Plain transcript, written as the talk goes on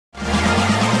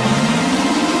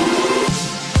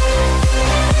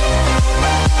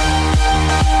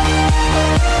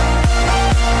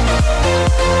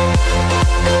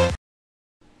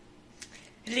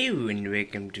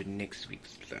welcome to next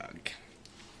week's vlog.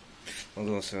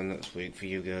 I'll also next week for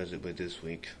you guys, but this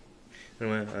week.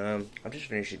 Anyway, I've just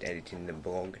finished editing the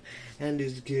vlog, and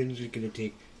this again is going to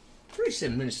take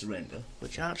 37 minutes to render,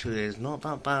 which actually is not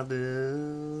that bad.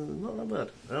 Not that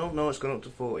bad. I don't know, it's gone up to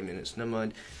 40 minutes. Never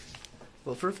mind.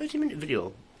 But for a 30-minute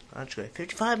video, actually, a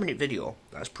 55-minute video,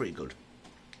 that's pretty good.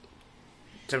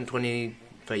 720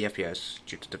 30 FPS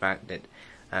due to the fact that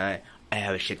I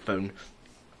have a shit phone.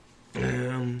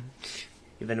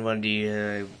 If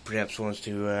anybody perhaps wants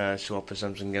to swap a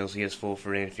Samsung Galaxy S4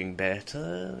 for anything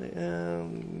better,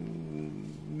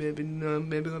 maybe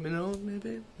let me know,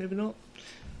 maybe not.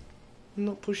 I'm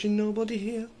not pushing nobody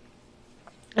here.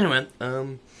 Anyway,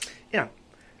 yeah,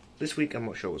 this week I'm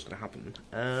not sure what's going to happen.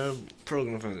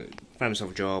 Probably going to find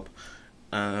myself a job.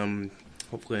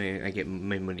 Hopefully I get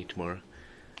my money tomorrow,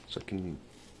 so I can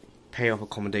pay off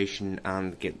accommodation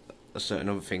and get a certain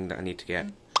other thing that I need to get.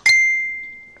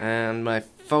 And my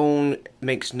phone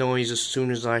makes noise as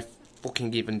soon as I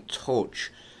fucking even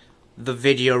touch the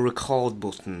video record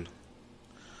button.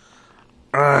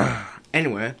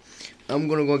 Anyway, I'm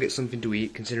gonna go get something to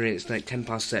eat, considering it's like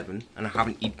 7:10 and I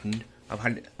haven't eaten. I've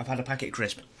had a packet of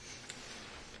crisps.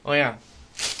 Oh yeah,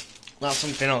 that's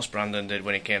something else Brandon did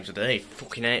when he came today. He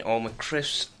fucking ate all my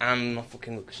crisps and my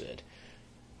fucking Lucozade.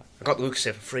 I got the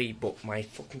Lucozade for free, but my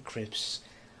fucking crisps,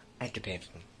 I had to pay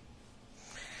for them.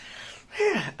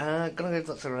 Yeah, gonna leave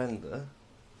that to render.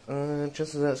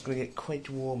 Just as it's gonna get quite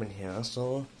warm in here,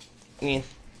 so yeah.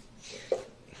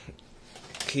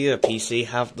 Here, PC,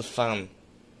 have the fan.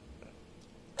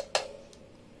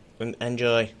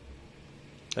 Enjoy.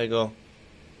 There you go.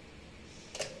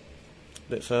 A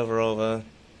bit further over.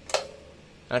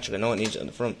 Actually, no, it needs it at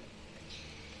the front.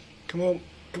 Come on,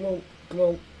 come on, come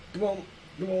on, come on,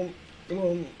 come on, come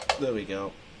on. There we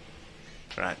go.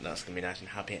 Right, that's gonna be nice and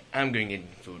happy. I'm going to get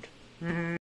food.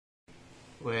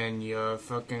 When your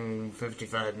fucking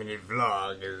 55-minute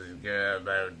vlog is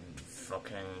about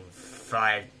fucking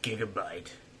 5 GB.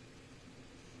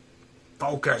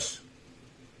 Focus!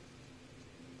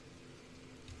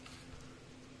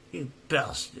 You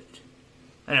bastard.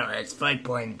 Anyway, it's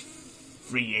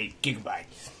 5.38 GB.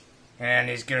 And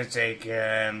it's gonna take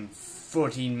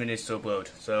 14 minutes to upload.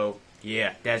 So,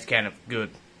 yeah, that's kind of good.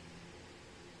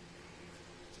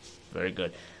 Very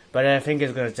good. But I think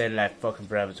it's gonna take like fucking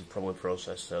forever to probably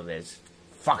process, so there's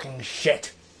fucking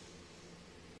shit.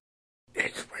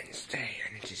 It's Wednesday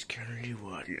and it is currently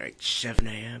what, like 7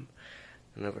 AM?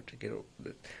 I'm never to get up.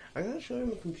 I gotta show you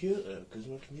my computer, because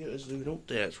my computer's doing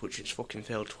updates, which it's fucking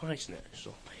failed twice now,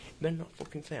 so it better not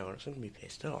fucking fail or else I'm gonna be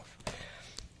pissed off.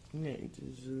 Yeah, it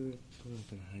is, I'm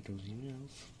gonna hide those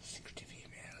emails. 60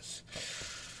 emails.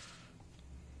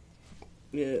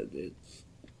 Yeah, it's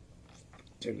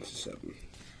 10 to 7.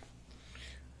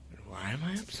 Why am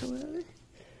I up so early?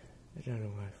 I don't know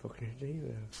why I fucking did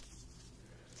either.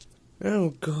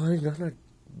 Oh god, on a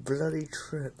bloody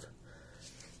trip.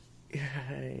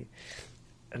 Yay.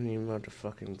 And the amount of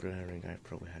fucking blaring I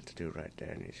probably had to do right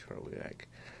there, and it's probably like...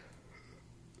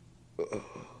 Oh.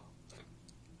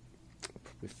 I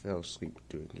probably fell asleep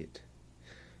doing it.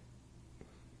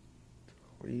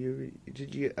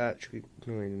 Did you actually...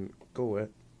 No, go away.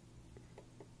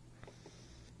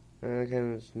 I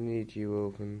can't need you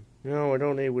open. No, I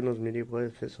don't need Windows Media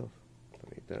Player. Piss off.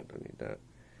 Don't need that. Don't need that.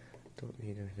 Don't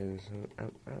need anything.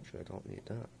 Actually, I don't need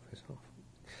that. Piss off.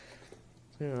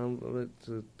 So yeah, let's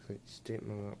stick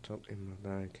my laptop in my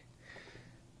bag.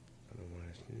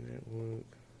 Otherwise,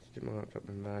 network. Stick my laptop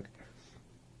in my bag.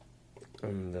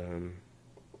 And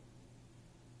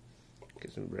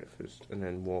get some breakfast, and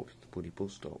then walk to the bloody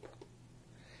bus stop.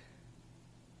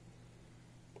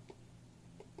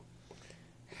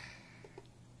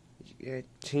 Yeah,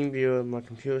 TeamViewer, my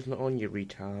computer's not on, you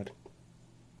retard.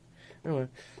 Anyway,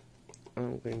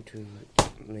 I'm going to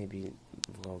maybe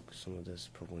vlog some of this,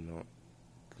 probably not,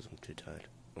 because I'm too tired.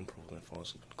 I'm probably going to fall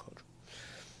asleep on the couch.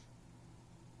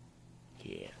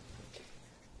 Yeah.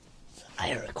 So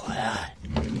I require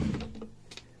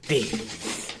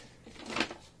these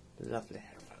lovely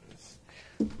headphones.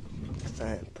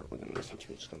 I'm probably going to listen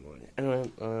to it some morning. Anyway,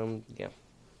 yeah.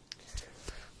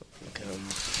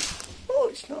 Oh,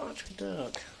 it's not actually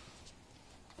dark.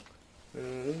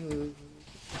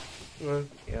 Well,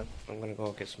 yeah, I'm gonna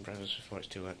go get some breakfast before it's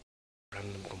too late.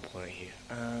 Random complaint here.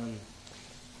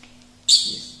 This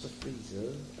is the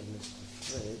freezer and this is the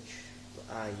fridge that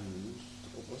I use to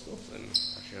put my stuff in. I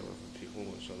share with other people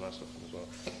with some of my stuff in as well.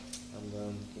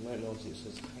 And you might notice it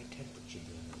says high temperature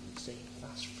here. It's saying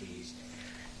fast freeze.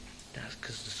 That's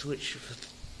because the switch for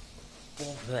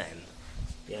both of them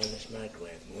behind this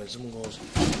microwave, and when someone goes,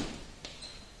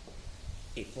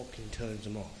 it fucking turns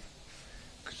them off.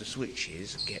 because the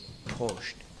switches get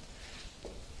pushed.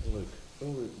 Look,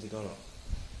 they gone up.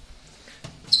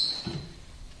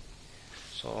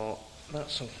 So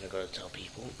that's something I gotta tell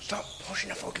people. Stop pushing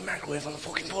the fucking microwave on the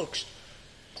fucking plugs.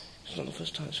 It's not the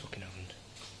first time it's fucking happened.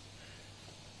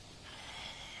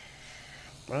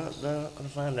 Well, they're not gonna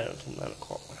find out until 9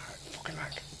 o'clock when I fucking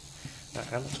back. I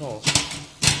have a toast.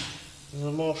 There's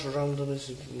a more around than this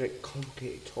like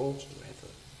complicated toast or whatever.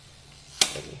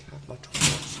 Let me have my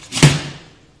toast.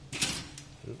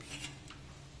 Oops.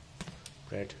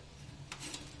 Bread.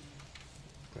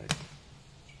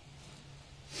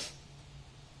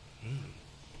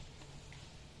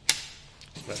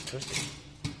 Smells toasty.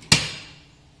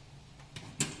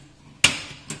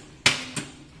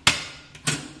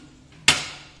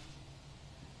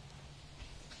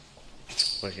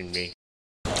 Wasn't me.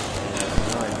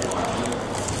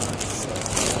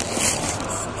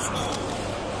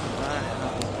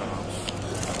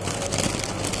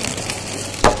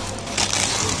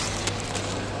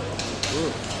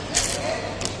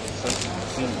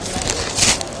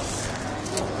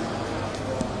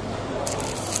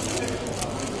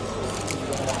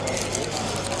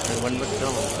 One was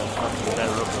film,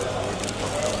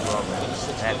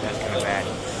 that's kind of bad.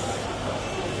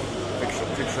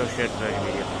 Fix your shit very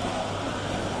immediately.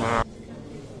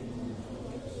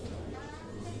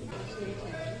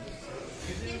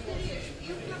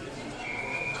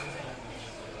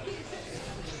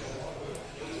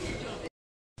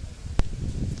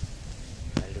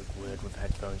 I look weird with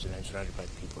headphones and I'm surrounded by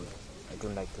people. I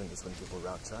don't like doing this when people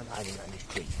are outside. I didn't on the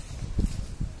street.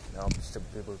 No, still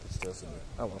people could still see me.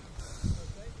 Oh well.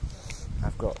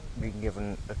 I've been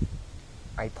given an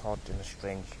iPod in a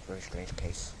very strange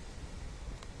case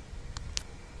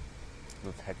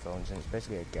with headphones, and it's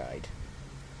basically a guide.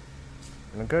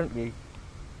 And I'm currently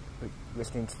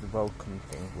listening to the welcome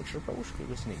thing, which I probably should be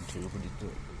listening to,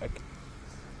 but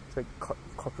it's like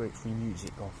copyright-free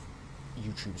music off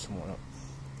YouTube somewhere.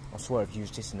 I swear I've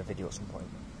used this in a video at some point.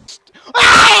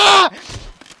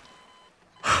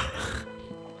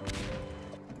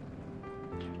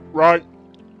 Right,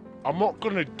 I'm not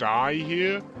gonna die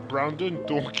here. Brandon,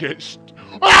 don't get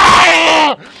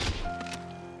Ah!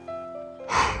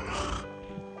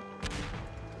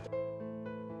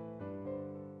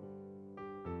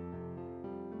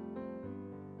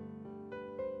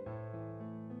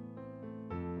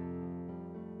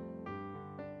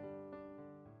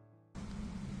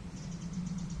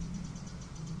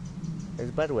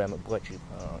 By the way, I'm at Bletchley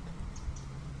Park.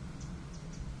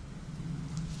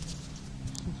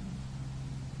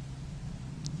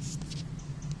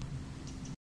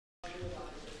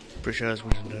 Pretty sure that's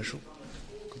Winston Herschel.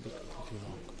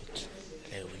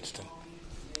 Hello, Winston.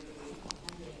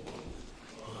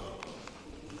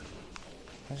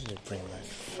 How did it bring my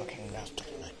fucking laptop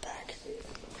right back?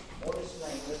 Modest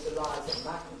name was the rise of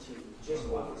magnitude just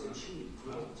what was achieved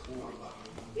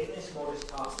in this modest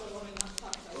task.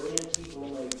 Brilliant people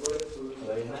made breakthroughs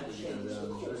in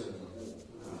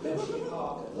Bletchley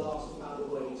Park at last found a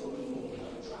way to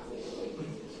eliminate traffic.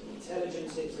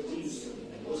 Intelligence it produced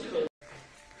was clear.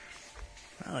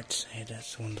 I'd say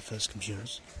that's one of the first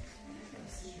computers.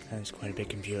 And it's quite a big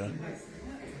computer.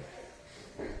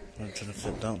 I'm trying to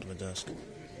flip down to my desk.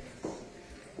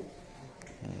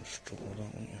 I'll struggle with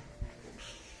that, won't you?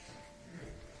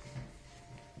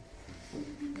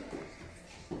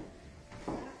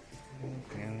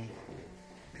 Okay.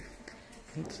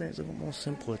 I'd say it's a lot more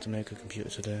simpler to make a computer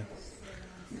today.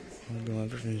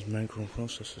 Everything's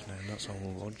microprocessors now, and that's how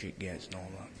logic gets and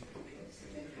all that.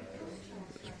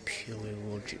 It's a purely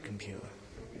logic computer.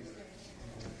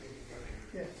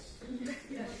 Yes. This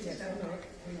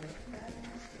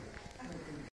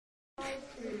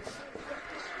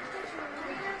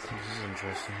is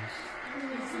interesting.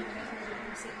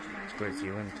 It's great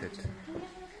view, isn't it?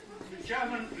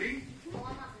 German fleet,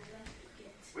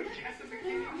 which at the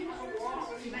beginning of the war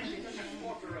was less than a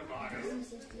quarter of our own,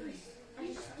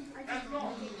 has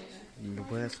lost. The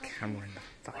worst camera in the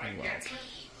fucking world.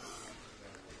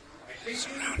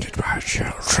 Surrounded by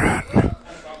children.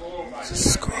 There's a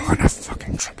school and a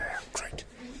fucking trip. Great.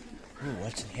 Ooh,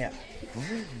 what's in here?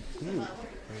 Ooh.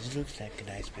 This looks like a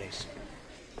nice place.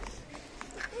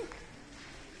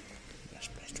 Nice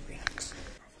place to relax.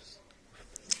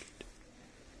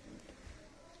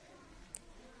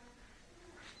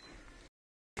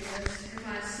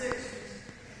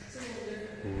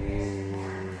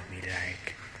 Ooh, me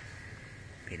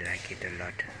like it a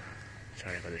lot.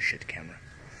 Sorry about the shit camera.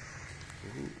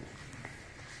 Ooh.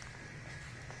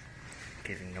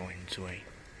 Giving no hints away.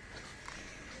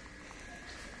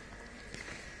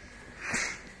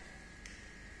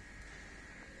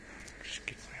 Just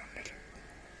get my own little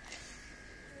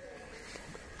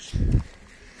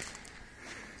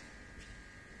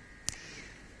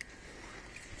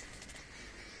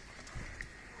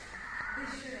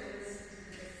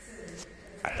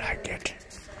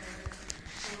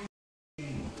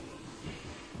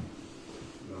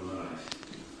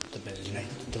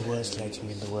The worst lighting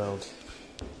in the world.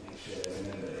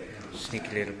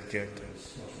 Sneaky little projector.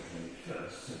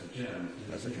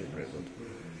 That's actually very good.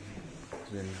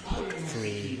 Then look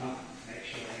free.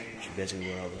 Which basically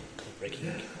well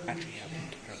breaking actually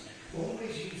happened apparently.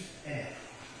 Always use air.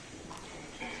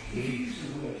 If you use the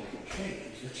word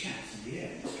change, the chats in the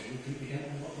air industry will think we don't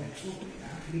know what we're talking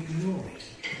about and ignore it.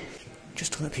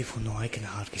 Just to let people know I can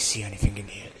hardly see anything in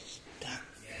here. It's dark.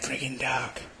 Friggin'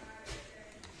 dark.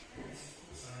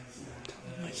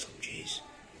 My son, jeez.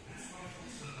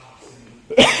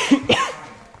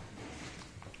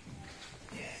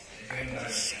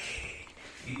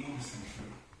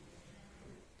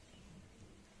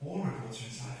 All reports are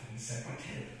deciphered and sent by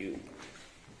telephone.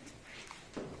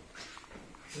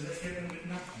 So let's get them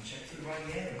written up and check through by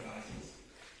the air advisors.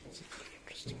 That's a very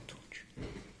interesting touch.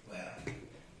 Well,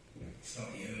 it's not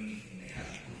the only thing they have.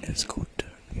 That's good.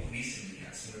 Recently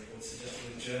had some reports suggesting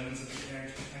the Germans are preparing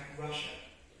to attack Russia.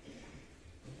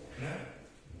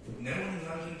 No one in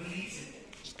London believes it.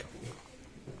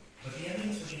 But the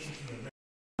evidence we're getting from the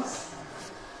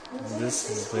This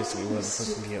is basically one of the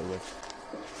first thing to get with.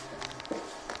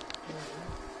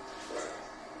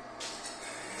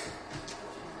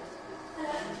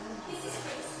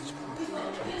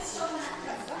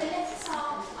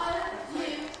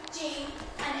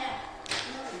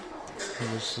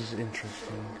 This is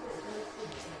interesting.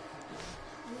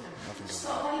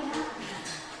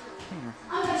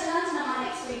 I'm going to London on my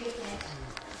next week weekend.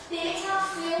 Theatre,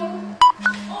 film,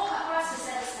 all cut prices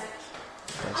episode.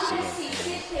 I'm going to see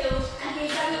Sid Field and hear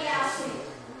Dougie Gow sing.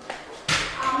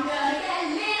 I'm going to get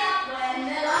lit up when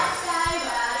the lights go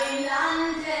out in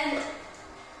London.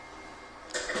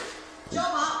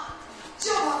 Job up,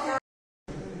 girl.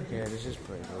 Yeah, this is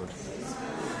pretty good.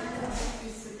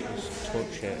 Just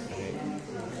touch it.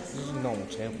 This is a normal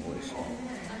table voice.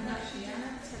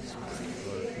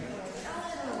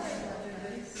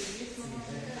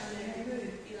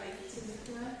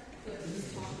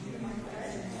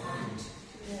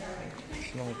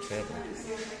 It's not a table.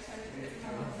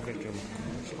 Good job.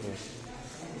 It's cool.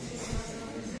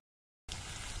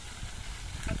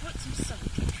 I put some salt,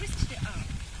 I twisted it up.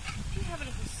 Do you have a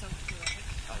little salt to it?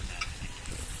 Oh no.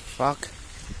 Fuck.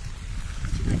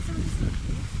 Would you like some of this salt?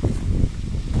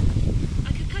 I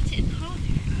could cut it in half if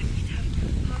you like. You'd have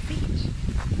half each.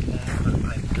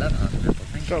 I'd love half an apple,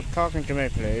 thank Stop talking to me,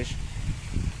 please.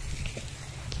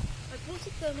 I bought a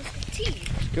thermos of tea.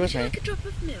 Excuse Would you me. like a drop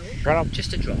of milk? Shut up.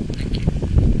 Just a drop, thank you.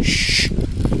 Shh.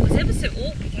 It was ever so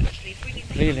awkward actually. If we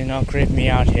Please not creep me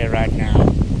out here right now.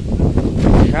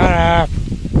 Shut up.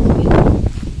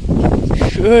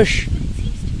 Shush. But it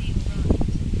seems to be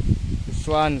alright. The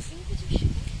swans. A little bit of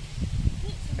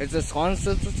sugar. Is the swans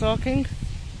that are talking?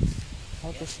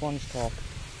 How do the swans talk?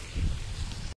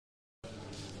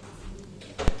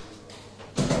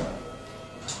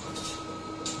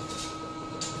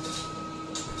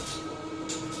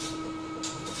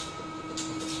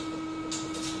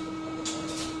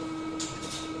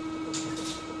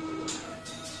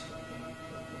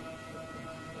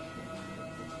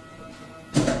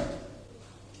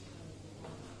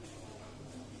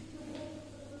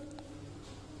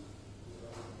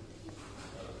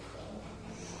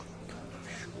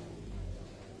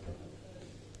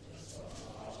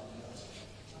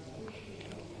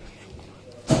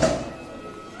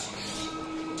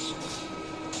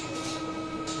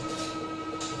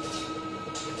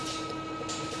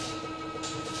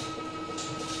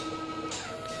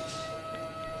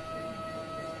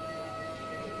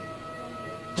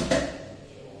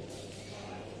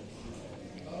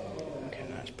 Okay,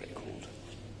 that's pretty cool.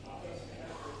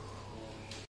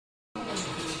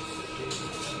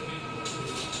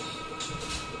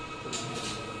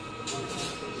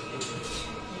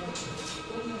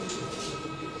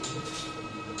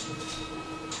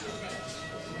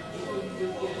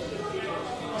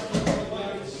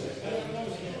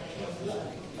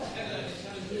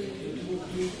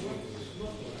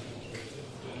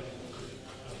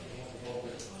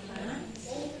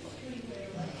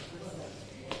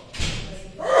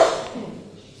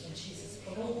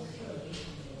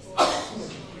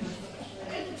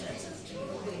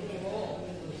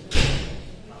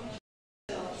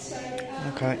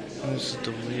 Okay, this is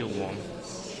the real one.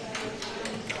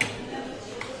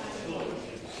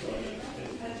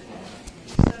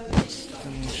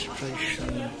 Demonstration.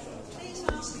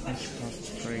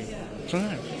 3. So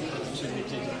now.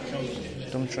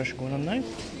 Demonstration going on now?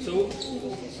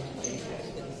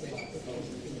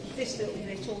 This little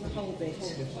bit or the whole bit?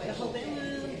 The whole bit,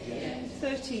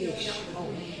 30-ish.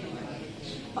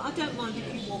 But I don't mind if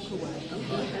you walk away.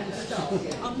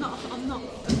 I'm not a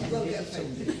rose at all.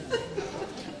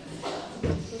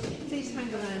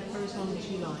 one that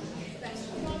you like.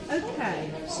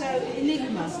 Okay, so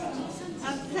Enigma.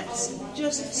 Let's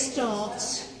just start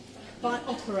by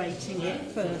operating it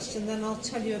first, and then I'll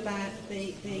tell you about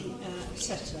the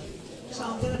setup. So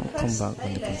I'm going to press Come back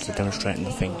when it comes to demonstrating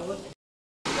the thing. They were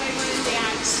in the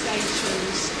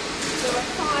outstations. There were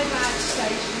 5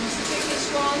 outstations. The biggest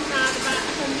one had about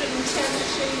 110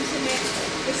 machines in it.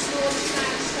 The smallest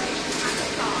outstation had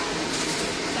 5.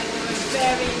 So there were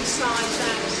varying size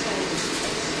outstations.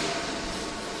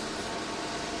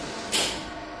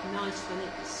 Nice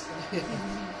minutes.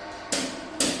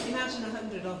 Imagine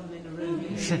 100 of them in a room.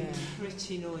 It'd be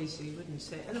pretty noisy,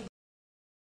 wouldn't it? And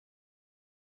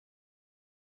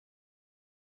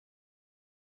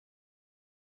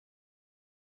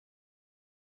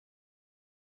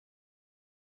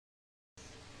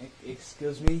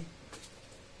Excuse me?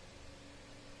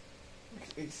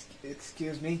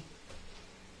 Excuse me?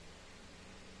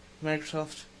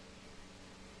 Microsoft?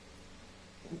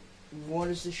 What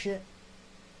is this shit?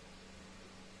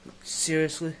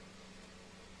 Seriously?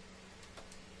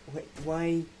 Wait,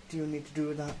 why do you need to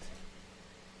do that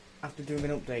after doing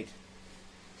an update?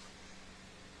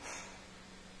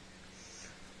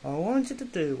 All I wanted to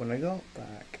do when I got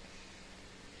back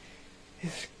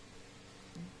is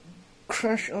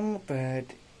crash on the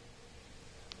bed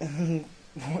and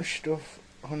watch stuff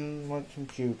on my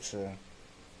computer.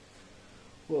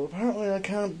 Well, apparently I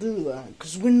can't do that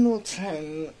because Windows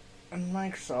 10 and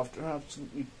Microsoft are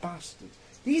absolutely bastards.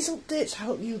 These updates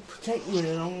help you protect you in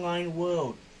an online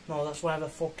world. No, that's why I have a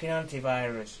fucking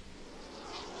antivirus.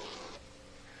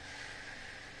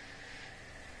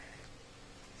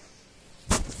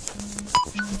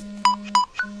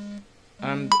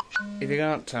 And if you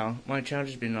can't tell, my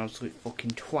charger's been an absolute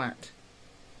fucking twat.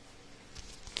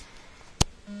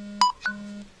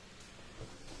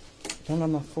 One of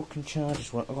my fucking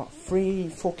chargers, I've got 3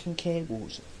 fucking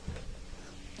cables.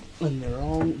 And they're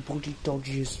all bloody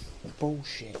dodges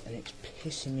bullshit, and it's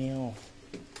pissing me off.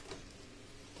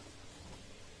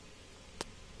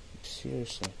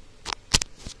 Seriously.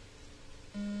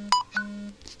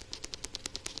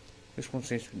 This one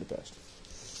seems to be the best.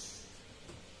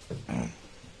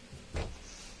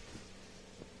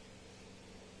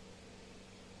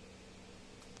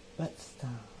 Let's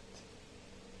start.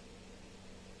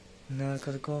 Now I've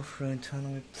got to go through and turn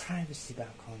all my privacy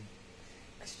back on,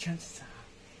 because chances are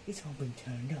it's all been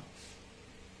turned off.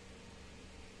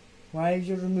 Why have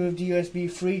you removed the USB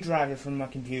 3 driver from my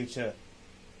computer?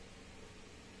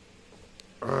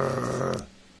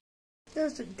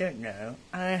 Those that don't know,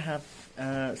 I have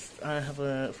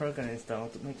a program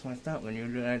installed that makes my start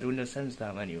menu the Windows 7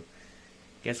 start menu.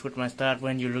 Guess what my start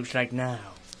menu looks like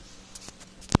now?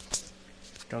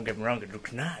 Don't get me wrong, it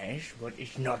looks nice, but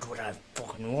it's not what I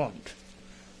fucking want.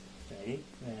 Ready,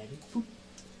 boop.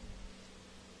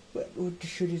 What the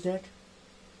shit is that?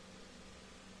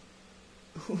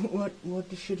 What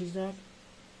the shit is that?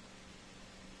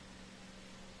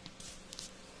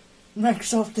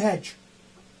 Microsoft Edge.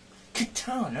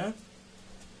 Katana.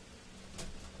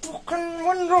 Fucking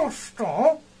Windows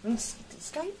Store. And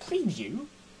Skype Preview.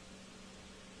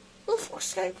 What the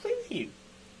fuck's Skype Preview?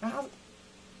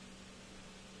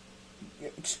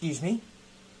 Excuse me?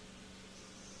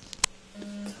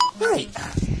 Right.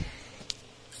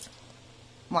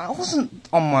 Well, I wasn't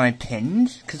on my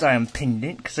pins, because I unpinned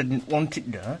it, because I didn't want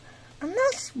it there. And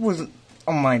that wasn't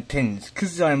on my pins,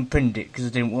 because I unpinned it, because I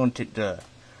didn't want it there.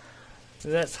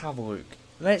 Let's have a look.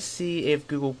 Let's see if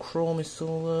Google Chrome is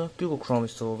still there. Google Chrome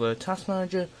is still there. Task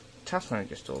Manager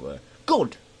is still there.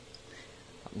 Good!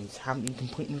 That means I haven't been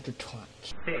completely with the twat.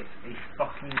 Fix these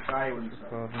fucking silence.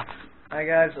 Hi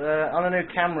guys, on a new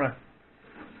camera,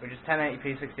 which is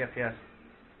 1080p 60 FPS,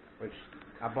 which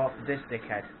I bought for this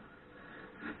dickhead.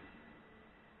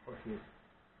 Fuck you.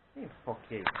 Yeah, fuck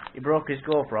you. He broke his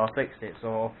GoPro, I fixed it,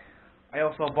 so I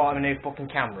also bought him a new fucking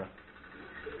camera.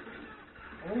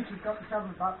 At least you've got the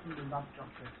camera back from the bad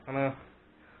doctor. I know.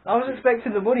 I was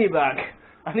expecting the money back.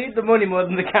 I need the money more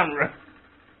than the camera.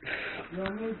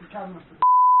 You'll need the camera for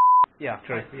the Yeah,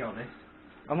 true. let's be honest.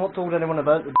 I've not told anyone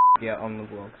about the yet on the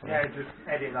blog. So. Yeah, just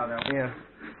edit that out. Yeah.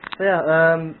 So yeah,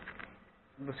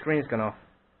 the screen's gone off.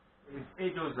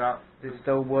 It does that. It's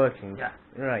still working. Yeah.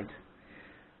 Right.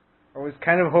 I was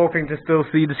kind of hoping to still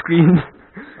see the screen.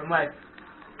 Unless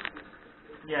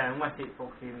it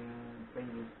fucking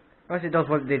thingy. Unless it does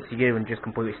what it did to you and just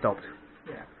completely stopped.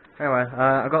 Yeah. Anyway,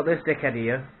 I got this dickhead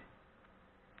here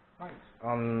Thanks.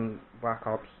 on Black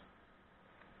Ops.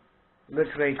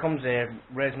 Literally comes here,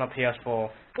 raised my PS4.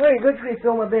 Wait, literally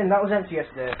fill my bin, that was empty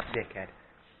yesterday, dickhead.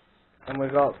 And we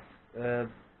got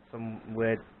some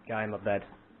weird guy in my bed.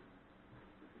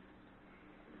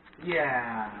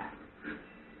 Yeah.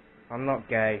 I'm not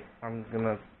gay. I'm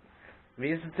gonna... If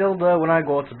he's still there when I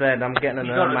go to bed, I'm getting an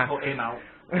air mattress. Put him out.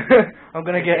 I'm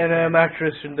gonna get an air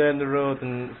mattress from down the road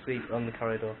and sleep on the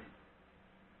corridor.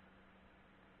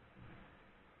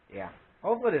 Yeah.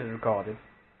 Hopefully this is recorded.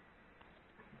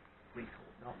 Please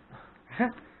hope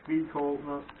not. Please hope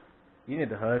not. You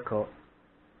need a haircut.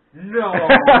 No!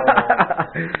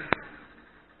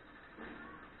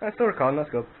 That's still recording,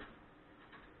 that's good.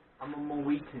 I'm a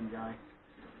Mohican guy.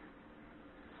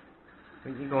 I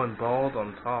think you're going bald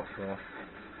on top, though.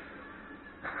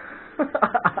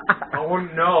 I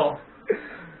wouldn't know.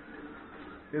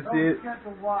 You see Don't it? forget the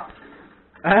wax.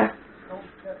 Huh? Don't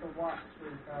forget the wax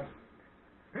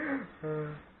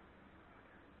with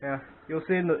Yeah, you'll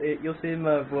see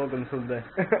my vlog on Sunday.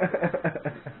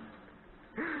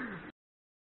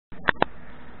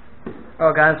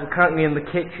 Oh guys, we're currently in the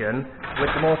kitchen with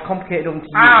the most complicated oven to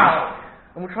use. Ow!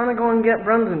 And we're trying to go and get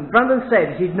Brandon. Brandon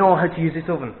said he'd know how to use this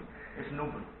oven. It's an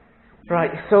oven.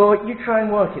 Right, so you try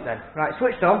and work it then. Right,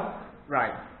 switched on.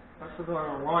 Right. That's the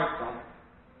light on.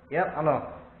 Yep, I know.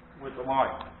 With the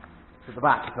light. To the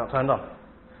back, it's not turned on.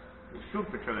 It should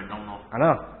be turned on though. I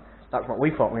know. That's what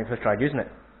we thought when we first tried using it.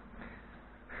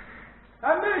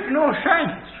 That makes no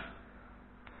sense.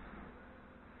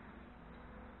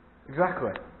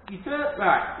 Exactly. You turn,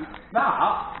 right,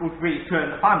 that would be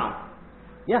turn the fan on.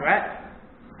 Yeah. Right?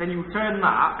 Then you turn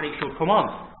that and it should come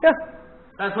on. Yeah.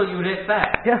 That's what you would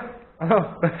expect. Yeah. I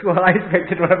know. That's what I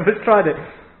expected when I first tried it.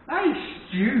 That is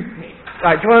stupid.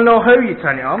 Right, do you want to know how you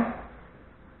turn it on?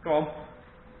 Go on.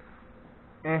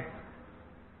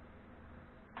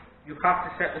 You have to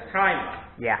set the timer.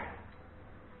 Yeah.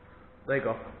 There you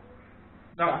go.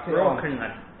 That's it broken on.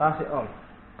 then. That's it on.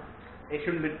 It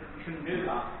shouldn't do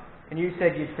that. And you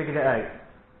said you'd figured it out.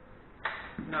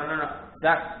 No.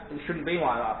 It shouldn't be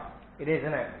like that. It is,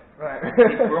 isn't it? Right.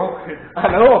 It's broken. I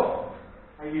know.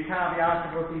 And you can't be asked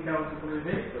to go down to blue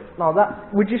this. No, that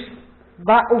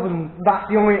oven, that's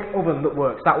the only oven that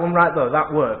works. That one right there,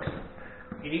 that works.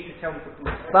 You need to tell me to put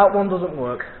it. That one doesn't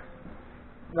work.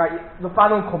 Right, the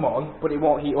fan will come on, but it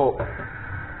won't heat up.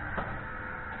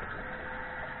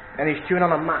 And he's chewing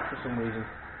on a mat for some reason.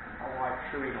 I like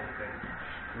chewing on things.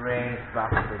 Strange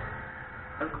bastard.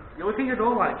 And the only thing I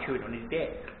don't like chewing on is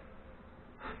dick.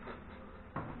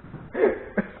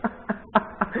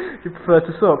 You prefer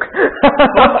to suck?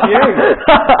 Fuck you!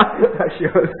 That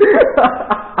shows.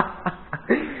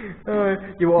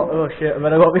 You what? Oh shit, I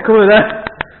better not be coming there.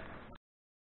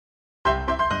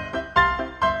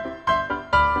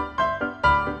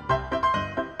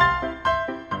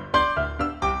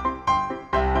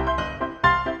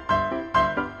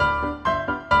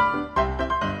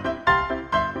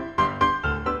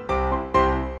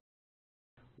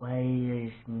 Why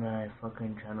is my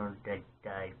fucking channel dead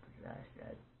died for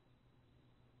last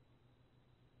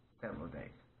several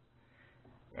days?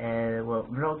 Well,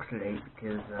 vlog's late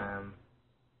because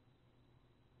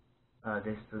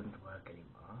this doesn't work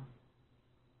anymore.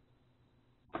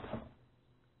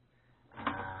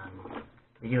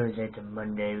 Video is late on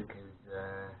Monday because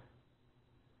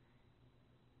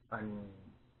on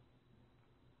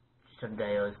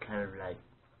Sunday I was kind of like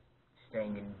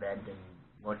staying in bed and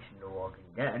watching The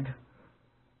Walking Dead,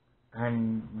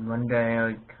 and Monday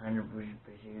I kind of was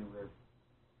busy with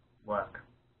work.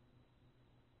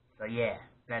 So yeah,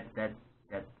 that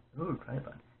ooh,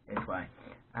 tripod. That's why.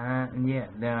 And yeah,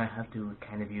 then I have to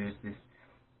kind of use this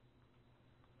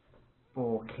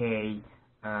 4K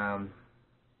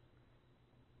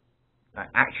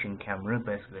action camera,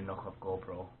 basically a knockoff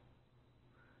GoPro,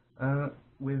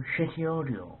 with shitty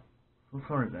audio. So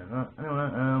sorry about that.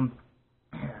 Anyway,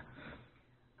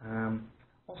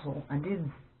 also I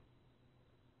did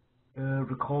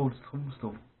record some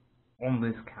stuff on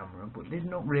this camera, but did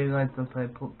not realise that I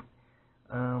put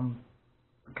the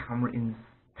camera in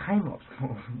time-lapse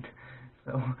mode.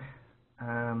 So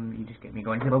you just get me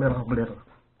going all over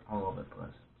the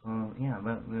place. So yeah,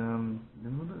 but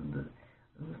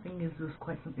the thing is, there's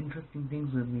quite some interesting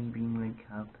things with me being like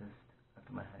half pissed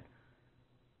after my head.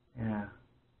 Yeah.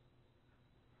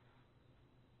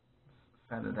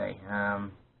 Saturday, I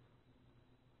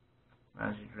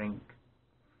managed to drink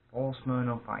 4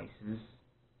 Smirnoff Ices,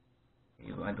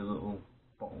 you like the little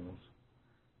bottles,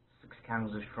 6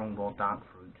 cans of Strongbow Dark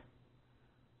Fruit,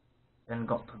 then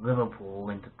got to Liverpool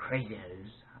into Crazy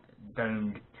House,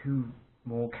 downed 2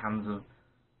 more cans of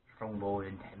Strongbow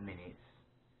in 10 minutes.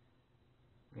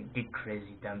 I did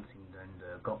crazy dancing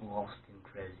and got lost in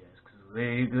Crazy House, because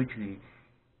literally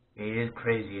it is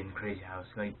crazy in Crazy House.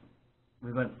 Like,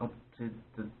 we went up to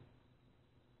the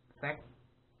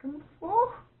 2nd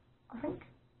floor, I think.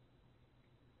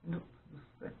 No,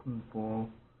 the 2nd floor,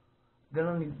 then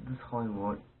I needed the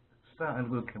toilet,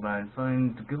 started looking around,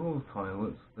 find the girls'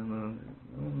 toilets, then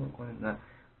I'm not going there.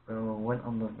 So I went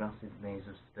on the massive maze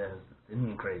of stairs in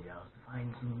the crazy house to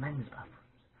find some men's bathrooms.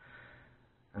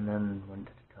 And then went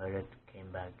to the toilet,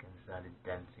 came back and started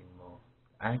dancing more.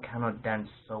 I cannot dance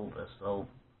sober, so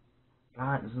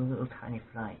there's a little tiny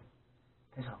fly.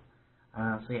 That's all.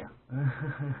 So yeah.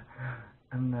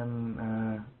 And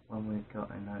then when we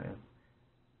got in out of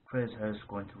Chris house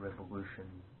going to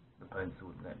Revolution, the parents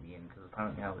wouldn't let me in because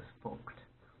apparently I was fucked.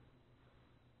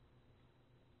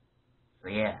 So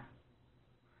yeah.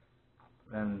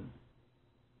 Then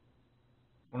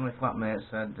one of my flatmates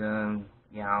said,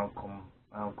 yeah,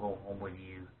 I'll go home with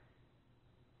you.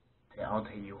 I'll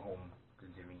take you home,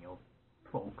 considering you're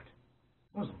fucked.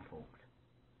 I wasn't fucked.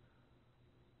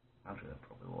 Actually, I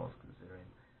probably was, considering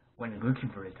when looking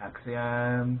for a taxi,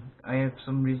 I have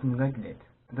some reason legged it.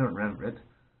 I don't remember it,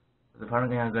 but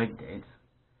apparently I legged it.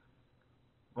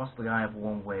 Lost the guy of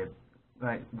one way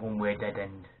dead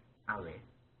end alley.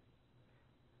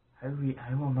 How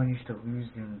I managed to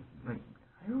lose him? Like,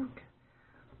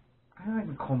 I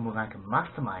become like a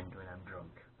mastermind when I'm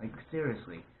drunk. Like,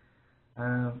 seriously.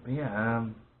 But yeah,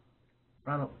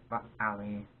 ran up that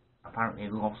alley, apparently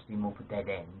lost him up a dead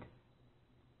end,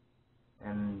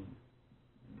 and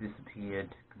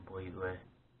disappeared completely.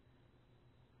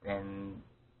 Then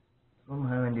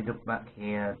somehow ended up back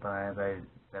here by about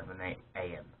 7-8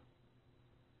 AM.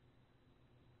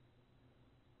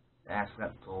 I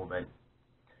slept till about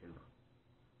 2.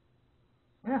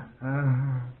 Yeah,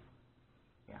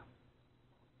 yeah.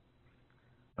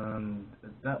 And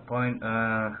at that point,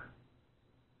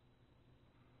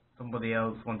 somebody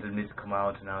else wanted me to come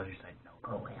out, and I was just like, no,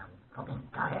 go away, I'm fucking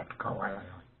tired, go away.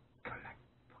 Come back,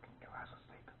 fucking 2 hours of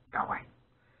sleep, go away.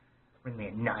 Ring me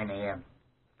at 9 AM,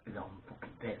 it's on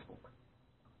fucking Facebook.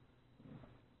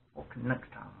 Fucking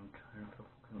next time, I'm trying to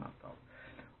fucking laptop.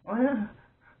 Oh yeah,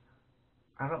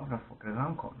 I don't have a fucking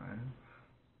alarm clock now.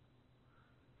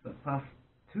 For the past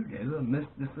 2 days, I've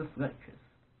missed this lectures.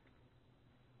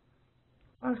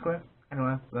 That's great.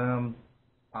 Anyway,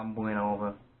 I'm going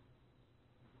over.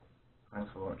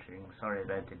 Thanks for watching. Sorry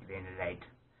about it being late.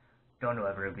 Don't know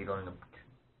whether it'll be going up.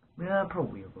 Yeah,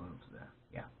 probably will go up to there.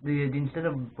 Yeah. Instead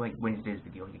of like Wednesday's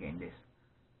video, you're getting this.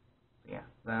 So, yeah.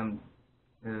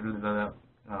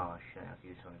 Oh shit! I have to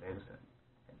use Sony Vegas to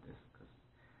edit this because.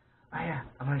 Oh yeah,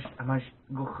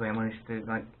 luckily I managed to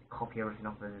like copy everything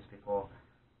off of this before.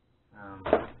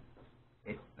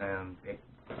 It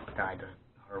died a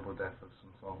horrible death of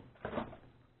some sort.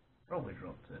 Probably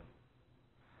dropped it.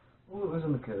 Well, it was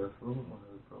on the curve. It wasn't one of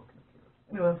those broken curves.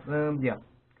 Anyway, yeah.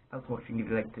 Thanks for watching. If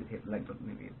you liked it, hit the like button.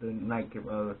 If you don't like it,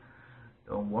 well,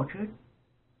 don't watch it.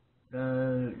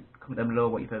 Comment down below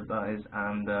what you thought about it,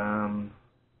 and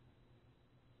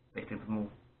stay tuned for more.